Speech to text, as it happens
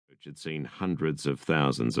which had seen hundreds of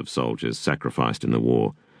thousands of soldiers sacrificed in the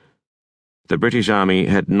war. The British Army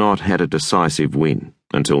had not had a decisive win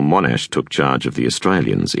until Monash took charge of the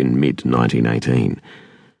Australians in mid-1918.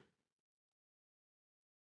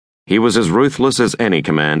 He was as ruthless as any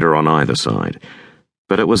commander on either side,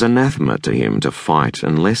 but it was anathema to him to fight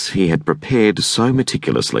unless he had prepared so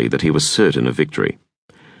meticulously that he was certain of victory.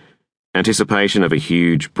 Anticipation of a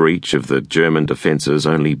huge breach of the German defences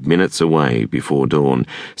only minutes away before dawn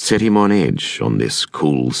set him on edge on this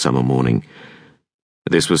cool summer morning.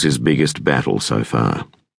 This was his biggest battle so far.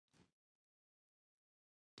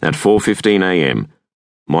 At 4:15 a.m.,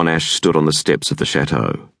 Monash stood on the steps of the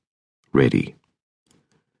chateau, ready.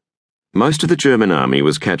 Most of the German army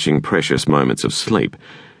was catching precious moments of sleep.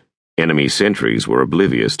 Enemy sentries were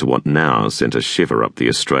oblivious to what now sent a shiver up the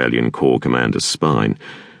Australian Corps commander's spine.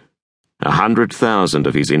 100,000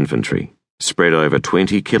 of his infantry, spread over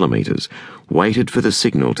 20 kilometres, waited for the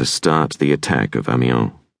signal to start the attack of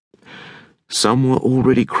Amiens. Some were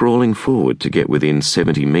already crawling forward to get within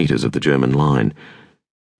 70 metres of the German line.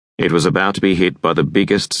 It was about to be hit by the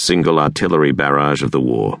biggest single artillery barrage of the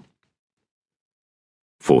war.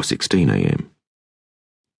 4:16 a.m.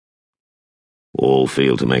 All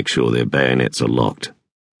feel to make sure their bayonets are locked,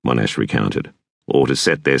 Monash recounted, or to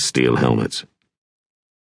set their steel helmets.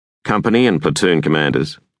 Company and platoon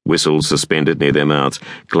commanders, whistles suspended near their mouths,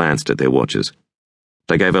 glanced at their watches.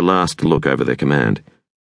 They gave a last look over their command.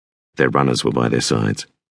 Their runners were by their sides.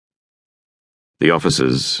 The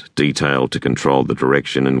officers, detailed to control the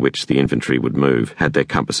direction in which the infantry would move, had their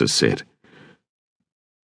compasses set.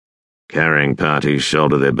 Carrying parties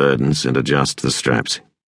shoulder their burdens and adjust the straps,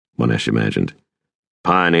 Monash imagined.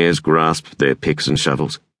 Pioneers grasp their picks and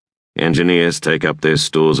shovels. Engineers take up their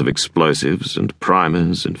stores of explosives and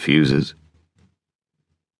primers and fuses.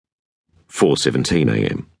 4:17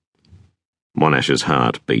 a.m. Monash's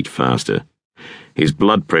heart beat faster. His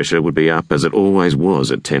blood pressure would be up as it always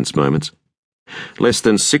was at tense moments. Less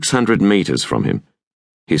than 600 metres from him,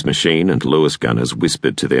 his machine and Lewis gunners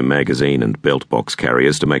whispered to their magazine and belt box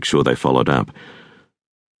carriers to make sure they followed up.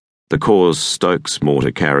 The Corps' Stokes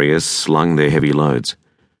mortar carriers slung their heavy loads.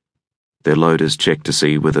 Their loaders checked to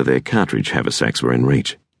see whether their cartridge haversacks were in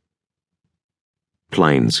reach.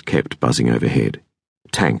 Planes kept buzzing overhead.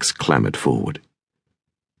 Tanks clamoured forward.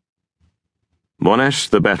 Monash,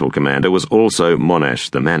 the battle commander, was also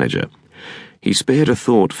Monash, the manager. He spared a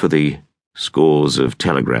thought for the scores of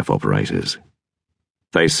telegraph operators.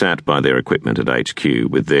 They sat by their equipment at HQ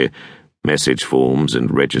with their message forms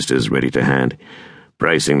and registers ready to hand,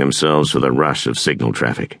 bracing themselves for the rush of signal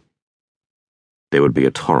traffic. There would be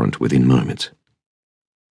a torrent within moments.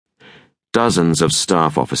 Dozens of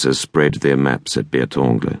staff officers spread their maps at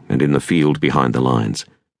Bertongle and in the field behind the lines.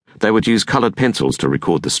 They would use coloured pencils to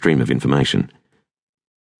record the stream of information.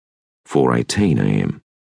 4:18 a.m.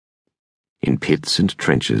 In pits and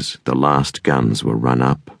trenches, the last guns were run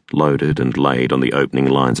up, loaded and laid on the opening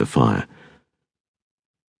lines of fire.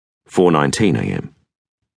 4:19 a.m.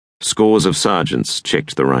 Scores of sergeants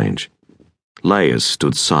checked the range. Layers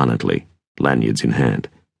stood silently, lanyards in hand.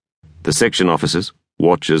 The section officers,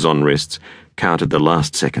 watches on wrists, counted the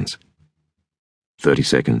last seconds. 30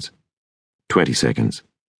 seconds. 20 seconds.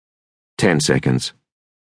 10 seconds.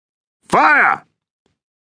 Fire!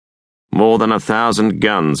 More than 1,000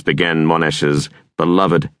 guns began Monash's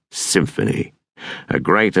beloved symphony. A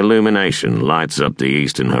great illumination lights up the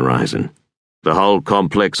eastern horizon. The whole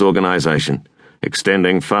complex organisation,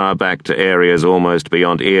 extending far back to areas almost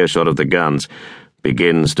beyond earshot of the guns,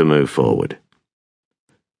 begins to move forward.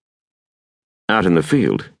 Out in the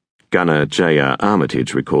field, gunner J.R.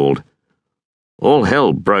 Armitage recalled, "All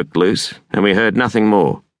hell broke loose, and we heard nothing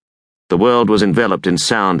more. The world was enveloped in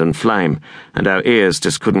sound and flame, and our ears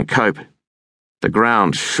just couldn't cope. The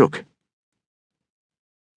ground shook."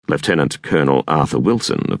 Lieutenant Colonel Arthur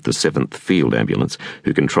Wilson of the 7th Field Ambulance,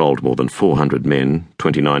 who controlled more than 400 men,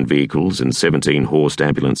 29 vehicles and 17 horsed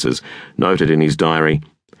ambulances, noted in his diary,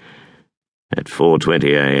 "At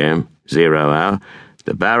 4:20 a.m., 0 hour,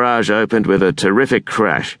 the barrage opened with a terrific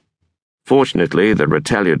crash. Fortunately, the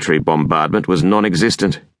retaliatory bombardment was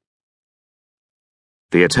non-existent."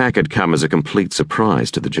 The attack had come as a complete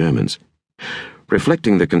surprise to the Germans.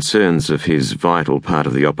 Reflecting the concerns of his vital part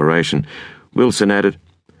of the operation, Wilson added,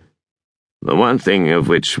 "The one thing of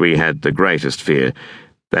which we had the greatest fear,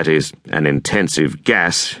 that is, an intensive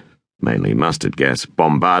gas, mainly mustard gas,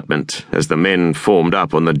 bombardment as the men formed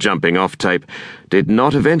up on the jumping-off tape, did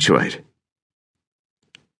not eventuate."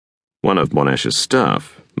 One of Monash's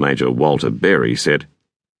staff, Major Walter Berry, said,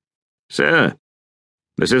 "Sir,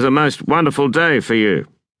 this is a most wonderful day for you."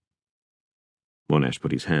 Monash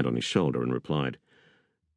put his hand on his shoulder and replied,